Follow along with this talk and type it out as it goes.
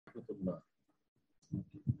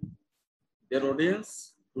Dear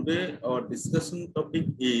audience, today our discussion topic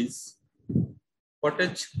is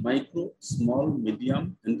Cottage Micro, Small,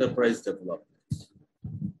 Medium Enterprise Development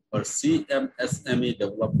or CMSME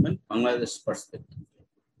Development, Bangladesh perspective.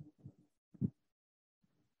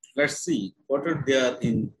 Let's see what are there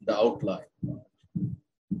in the outline.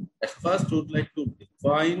 At first, we would like to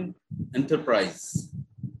define enterprise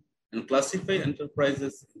and classify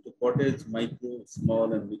enterprises into cottage, micro,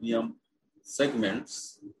 small, and medium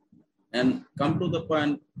segments, and come to the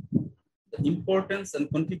point, the importance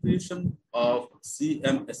and contribution of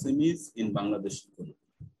CMSMEs in Bangladesh economy.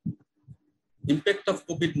 Impact of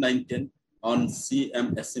COVID-19 on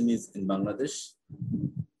CMSMEs in Bangladesh,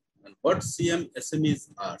 and what CMSMEs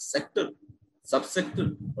are, sector,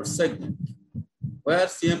 subsector, or segment, where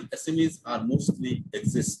CMSMEs are mostly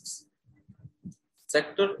exists,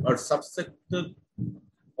 sector or subsector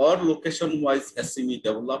or location-wise SME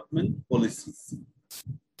development policies,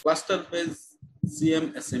 cluster-based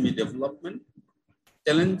CMSME development,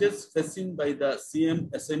 challenges facing by the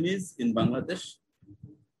CMSMEs in Bangladesh,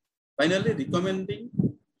 finally recommending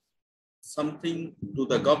something to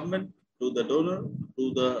the government, to the donor,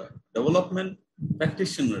 to the development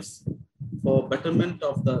practitioners for betterment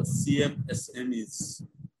of the CMSMEs.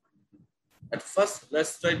 At first,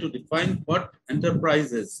 let's try to define what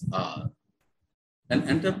enterprises are. An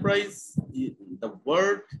enterprise, the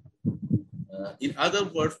word, in other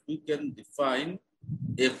words, we can define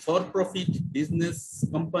a for-profit business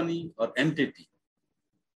company or entity.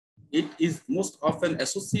 It is most often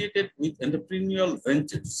associated with entrepreneurial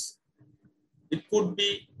ventures. It could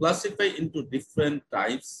be classified into different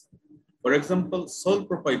types. For example, sole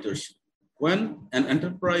proprietorship, when an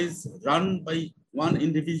enterprise run by one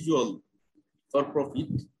individual for profit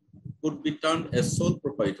could be termed as sole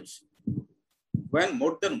proprietorship. When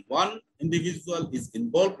more than one individual is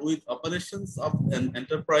involved with operations of an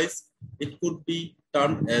enterprise, it could be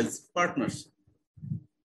termed as partnership.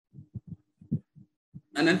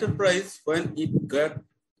 An enterprise, when it got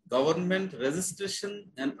government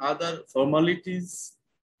registration and other formalities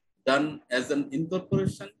done as an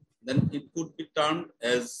incorporation, then it could be termed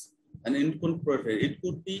as an incorporated. It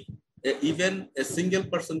could be even a single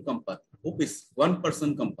person company, OPIS, one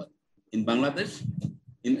person company in Bangladesh,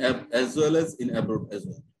 as well as in abroad as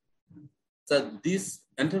well. So these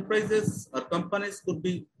enterprises or companies could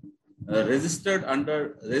be registered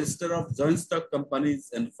under register of joint stock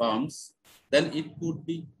companies and firms. Then it could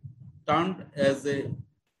be termed as a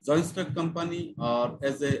joint stock company or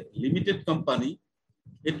as a limited company.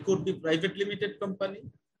 It could be private limited company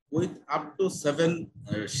with up to 7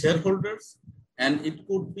 shareholders, and it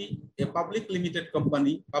could be a public limited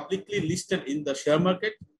company, publicly listed in the share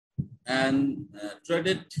market and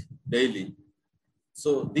traded daily.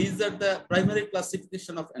 So these are the primary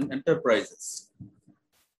classification of enterprises.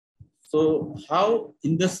 So how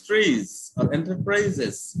industries or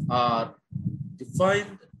enterprises are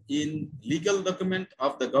defined in legal document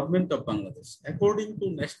of the government of Bangladesh. According to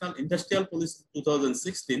National Industrial Policy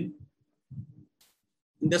 2016,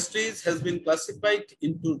 industries has been classified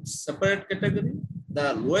into separate category.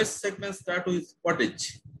 The lowest segment start with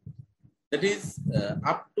cottage. That is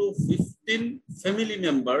up to 15 family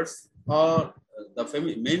members, or the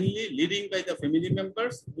family mainly leading by the family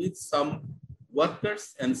members with some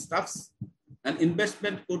workers and staffs, and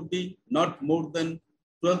investment could be not more than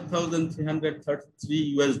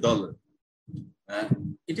 $12,333 US.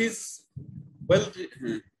 It is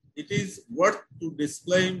worth to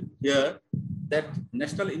disclaim here that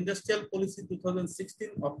National Industrial Policy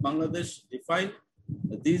 2016 of Bangladesh defined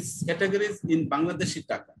these categories in Bangladeshi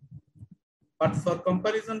taka. But for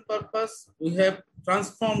comparison purpose, we have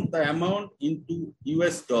transformed the amount into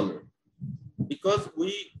US dollar because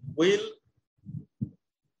we will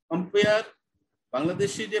compare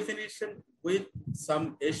Bangladeshi definition with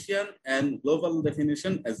some Asian and global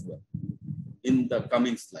definition as well in the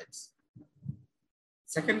coming slides.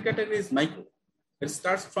 Second category is micro. It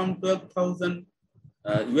starts from 12,000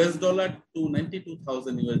 US dollar to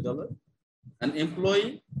 92,000 US dollar. An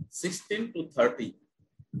employee 16 to 30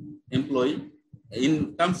 employee.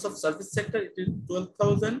 In terms of service sector, it is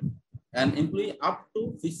 12,000, and employee up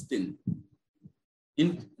to 15.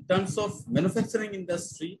 In terms of manufacturing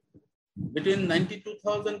industry, between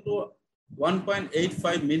 92,000 to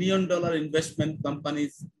 $1.85 million investment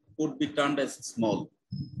companies could be termed as small,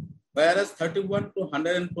 whereas 31 to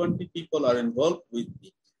 120 people are involved with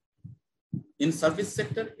it. In service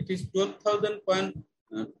sector, it is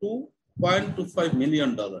 $12,000.2.25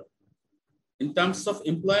 million. In terms of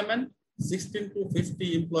employment, 16 to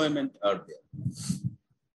 50 employment are there.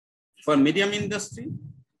 For medium industry,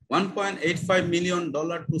 $1.85 million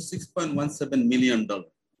to $6.17 million.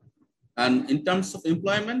 And in terms of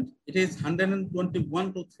employment, it is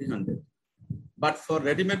 121 to 300. But for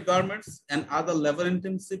ready-made garments and other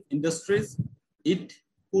labor-intensive industries, it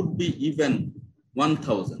could be even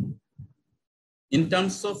 1,000. In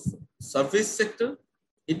terms of service sector,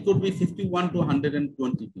 it could be 51 to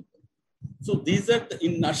 120 people. So these are,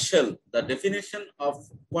 in a nutshell, the definition of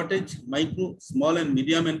cottage, micro, small and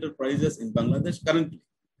medium enterprises in Bangladesh currently.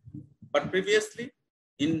 But previously,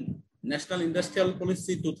 in National Industrial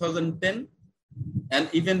Policy 2010, and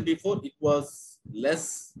even before, it was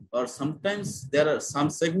less, or sometimes there are some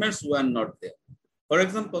segments who are not there. For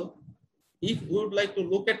example, if we would like to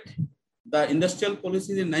look at the industrial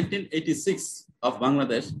policies in 1986 of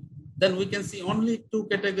Bangladesh, then we can see only two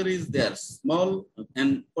categories there, small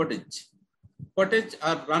and cottage. Cottage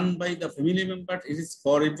are run by the family members. It is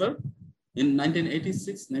forever in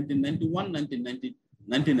 1986, 1991,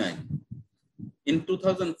 1999. In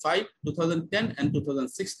 2005, 2010, and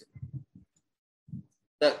 2016.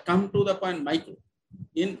 Come to the point micro.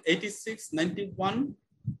 In 86, 91,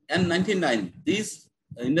 and 99, this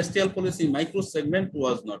industrial policy micro segment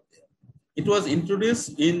was not there. It was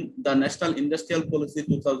introduced in the National Industrial Policy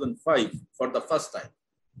 2005 for the first time.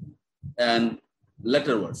 And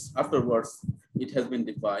afterwards, it has been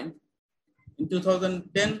defined. In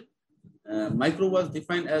 2010, micro was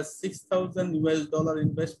defined as $6,000 US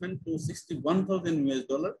investment to $61,000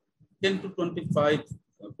 US, 10 to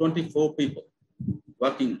 24 people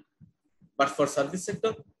working. But for service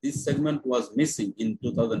sector, this segment was missing in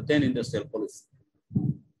 2010 industrial policy.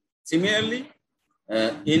 Similarly,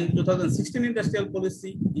 in 2016 industrial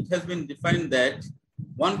policy, it has been defined that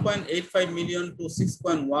 $1.85 million to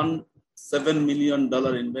 $6.17 million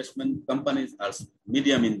investment companies are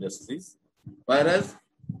medium industries, whereas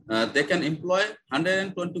they can employ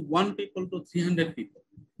 121 people to 300 people.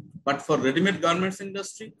 But for ready-made garments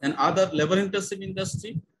industry and other labor-intensive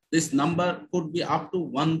industry, this number could be up to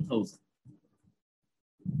 1,000.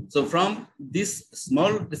 So from this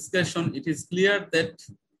small discussion, it is clear that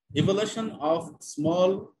evolution of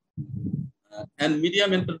small and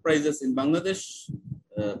medium enterprises in Bangladesh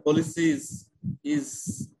policies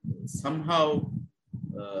is somehow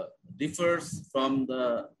differs from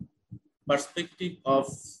the perspective of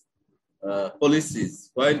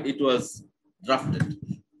policies while it was drafted.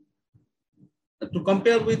 To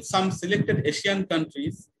compare with some selected Asian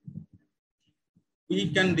countries, we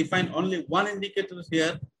can define only one indicator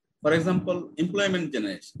here. For example, employment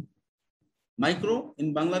generation. Micro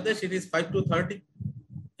in Bangladesh, it is 5 to 30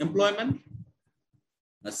 employment.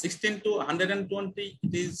 16 to 120,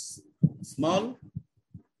 it is small.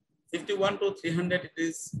 51 to 300, it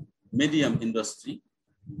is medium industry.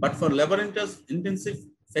 But for labor-intensive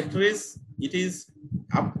factories, it is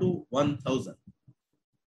up to 1,000.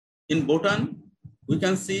 In Bhutan, we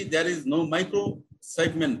can see there is no micro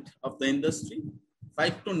segment of the industry.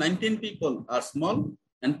 5 to 19 people are small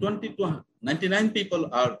and 20 to 99 people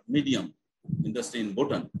are medium industry in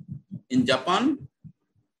Bhutan. In Japan,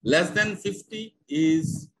 less than 50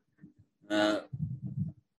 is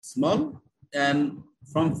small, and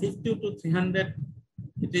from 50 to 300,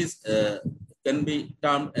 it is can be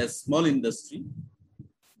termed as small industry,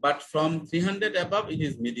 but from 300 above, it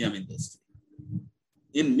is medium industry.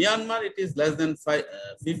 In Myanmar, it is less than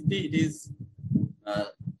 50, it is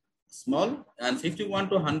small, and 51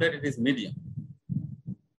 to 100, it is medium.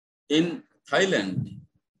 In Thailand,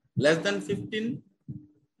 less than 15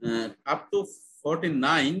 up to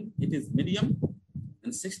 49, it is medium,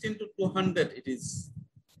 and 16 to 200, it is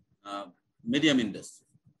medium industry.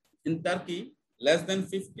 In Turkey, less than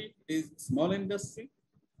 50, it is small industry,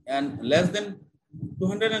 and less than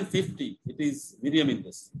 250, it is medium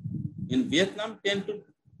industry. In Vietnam, 10 to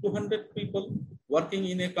 200 people working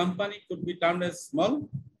in a company could be termed as small,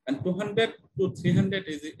 and 200 to 300,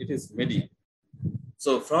 it is medium.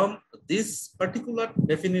 So from these particular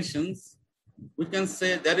definitions, we can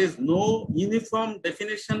say there is no uniform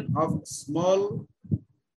definition of small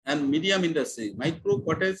and medium industry, micro,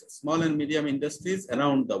 cottage, small and medium industries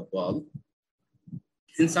around the world.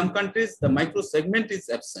 In some countries, the micro segment is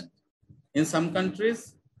absent. In some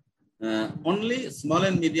countries, only small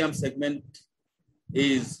and medium segment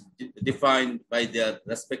is defined by their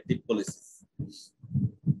respective policies.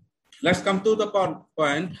 Let's come to the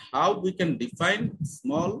point how we can define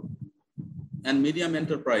small and medium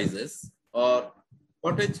enterprises, or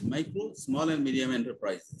cottage, micro, small and medium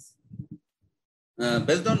enterprises.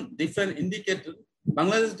 Based on different indicators,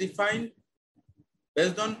 Bangladesh defined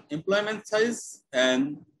based on employment size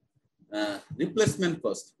and replacement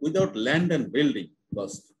cost without land and building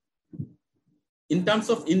cost. In terms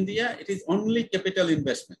of India, it is only capital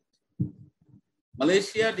investment.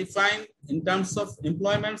 Malaysia defined in terms of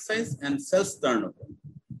employment size and sales turnover.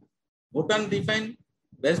 Bhutan defined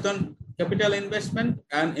based on capital investment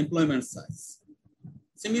and employment size.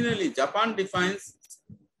 Similarly, Japan defines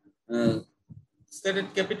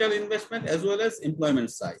stated capital investment as well as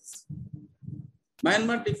employment size.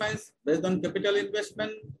 Myanmar defines based on capital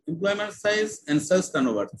investment, employment size, and sales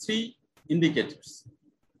turnover, 3 indicators.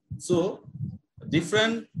 So,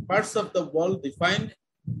 different parts of the world defined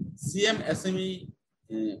CMSME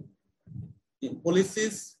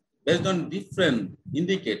policies based on different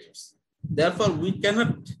indicators. Therefore, we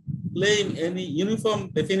cannot claim any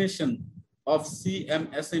uniform definition of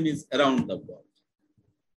CMSMEs around the world.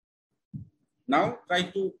 Now, try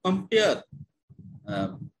to compare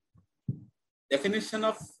definition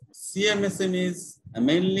of CMSMEs,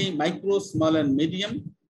 mainly micro, small, and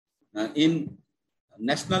medium in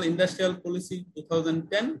National Industrial Policy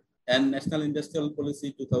 2010 and National Industrial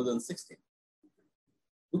Policy 2016.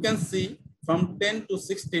 You can see from 10 to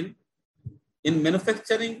 16, in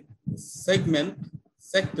manufacturing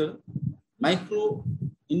sector, micro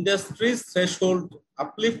industries threshold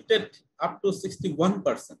uplifted up to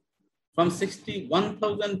 61%, from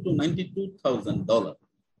 $61,000 to $92,000.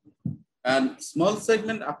 And small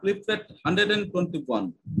segment uplifted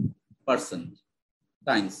 121%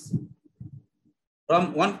 times,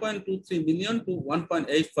 from $1.23 million to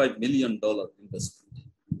 $1.85 million investment.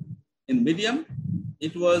 In medium,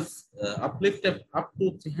 it was uplifted up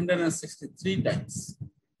to 363 times.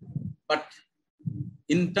 But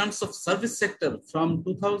in terms of service sector, from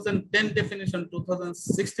 2010 definition,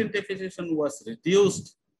 2016 definition was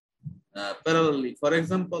reduced parallelly. For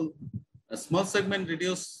example, a small segment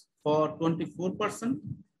reduced for 24%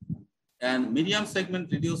 and medium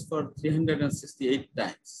segment reduced for 368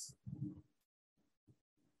 times.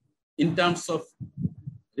 In terms of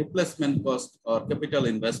replacement cost or capital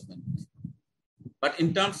investment. But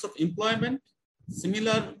in terms of employment,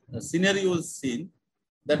 similar scenario is seen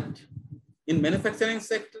that in manufacturing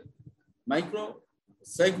sector, micro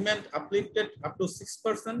segment uplifted up to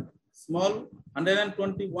 6%, small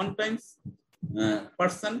 121 times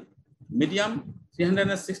percent, medium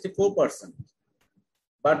 364%.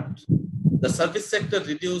 But the service sector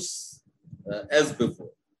reduced as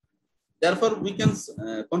before. Therefore, we can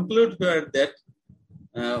conclude here that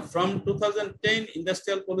from 2010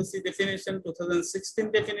 industrial policy definition,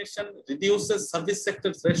 2016 definition reduces service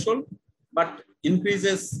sector threshold, but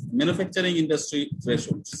increases manufacturing industry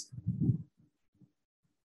thresholds.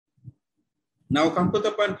 Now come to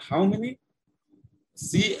the point, how many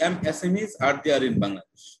CMSMEs are there in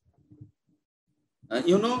Bangladesh?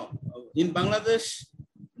 In Bangladesh,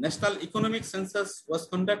 National Economic Census was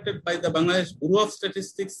conducted by the Bangladesh Bureau of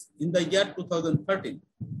Statistics in the year 2013.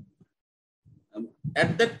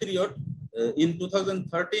 At that period, in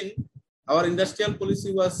 2013, our industrial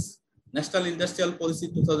policy was National Industrial Policy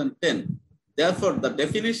 2010. Therefore, the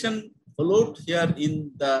definition followed here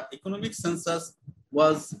in the economic census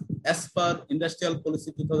was as per Industrial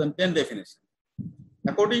Policy 2010 definition.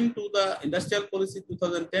 According to the Industrial Policy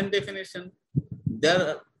 2010 definition, there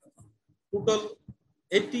are total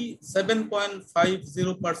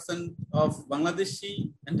 87.50% of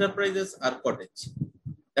Bangladeshi enterprises are cottage.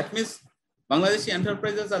 That means Bangladeshi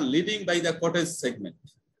enterprises are leading by the cottage segment.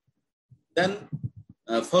 Then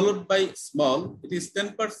followed by small, it is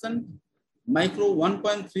 10%, micro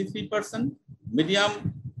 1.33%,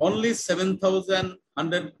 medium only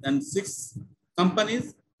 7,106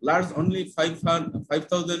 companies, large only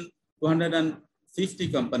 5,250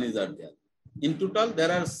 companies are there. In total,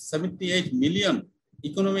 there are 78 million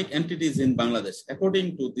economic entities in Bangladesh,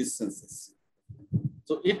 according to this census.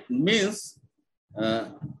 So it means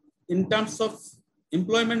in terms of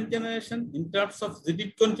employment generation, in terms of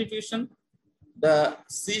GDP contribution, the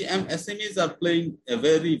CMSMEs are playing a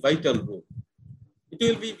very vital role. It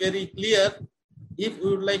will be very clear if we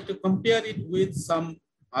would like to compare it with some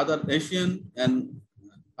other Asian and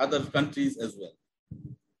other countries as well.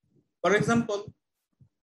 For example,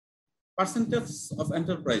 percentage of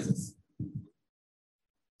enterprises.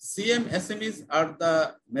 CMSMEs are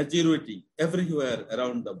the majority everywhere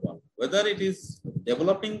around the world, whether it is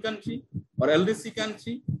developing country or LDC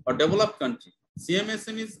country or developed country.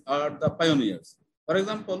 CMSMEs are the pioneers. For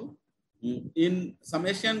example, in some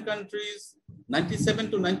Asian countries, 97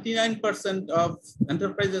 to 99% of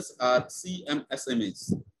enterprises are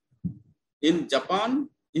CMSMEs. In Japan,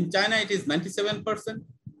 in China, it is 97%.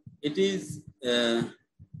 It is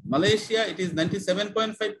Malaysia, it is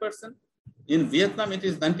 97.5%. In Vietnam, it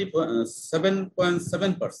is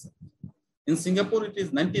 97.7%. In Singapore, it is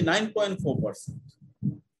 99.4%.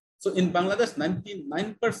 So in Bangladesh,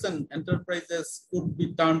 99% enterprises could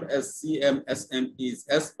be termed as CMSMEs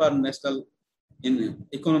as per National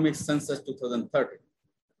Economic Census 2030.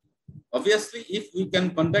 Obviously, if we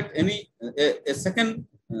can conduct a second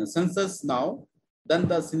census now, then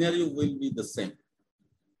the scenario will be the same.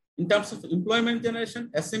 In terms of employment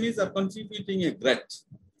generation, SMEs are contributing a great.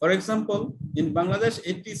 For example, in Bangladesh,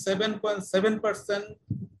 87.7%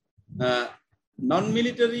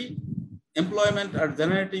 non-military employment are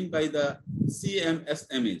generating by the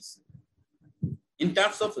CMSMEs. In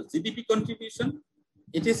terms of GDP contribution,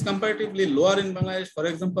 it is comparatively lower in Bangladesh. For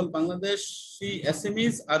example, Bangladeshi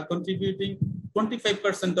SMEs are contributing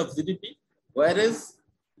 25% of GDP, whereas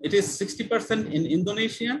it is 60% in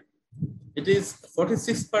Indonesia, it is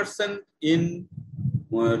 46% in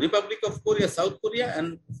Republic of Korea, South Korea,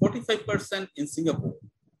 and 45% in Singapore,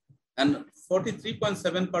 and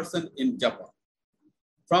 43.7% in Japan.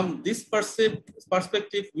 From this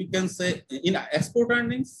perspective, we can say in export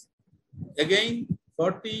earnings, again,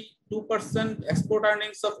 42% export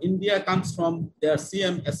earnings of India comes from their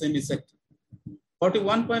CMSME sector.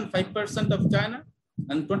 41.5% of China,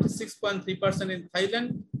 and 26.3% in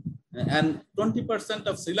Thailand, and 20%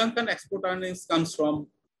 of Sri Lankan export earnings comes from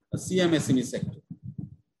CMSME sector.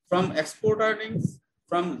 From export earnings,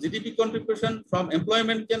 from GDP contribution, from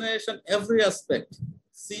employment generation, every aspect,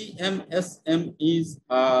 CMSMEs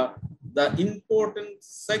are the important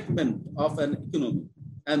segment of an economy,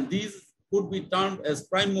 and these could be termed as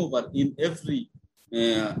prime mover in every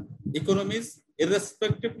economies,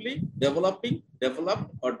 irrespectively developing,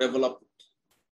 developed, or developed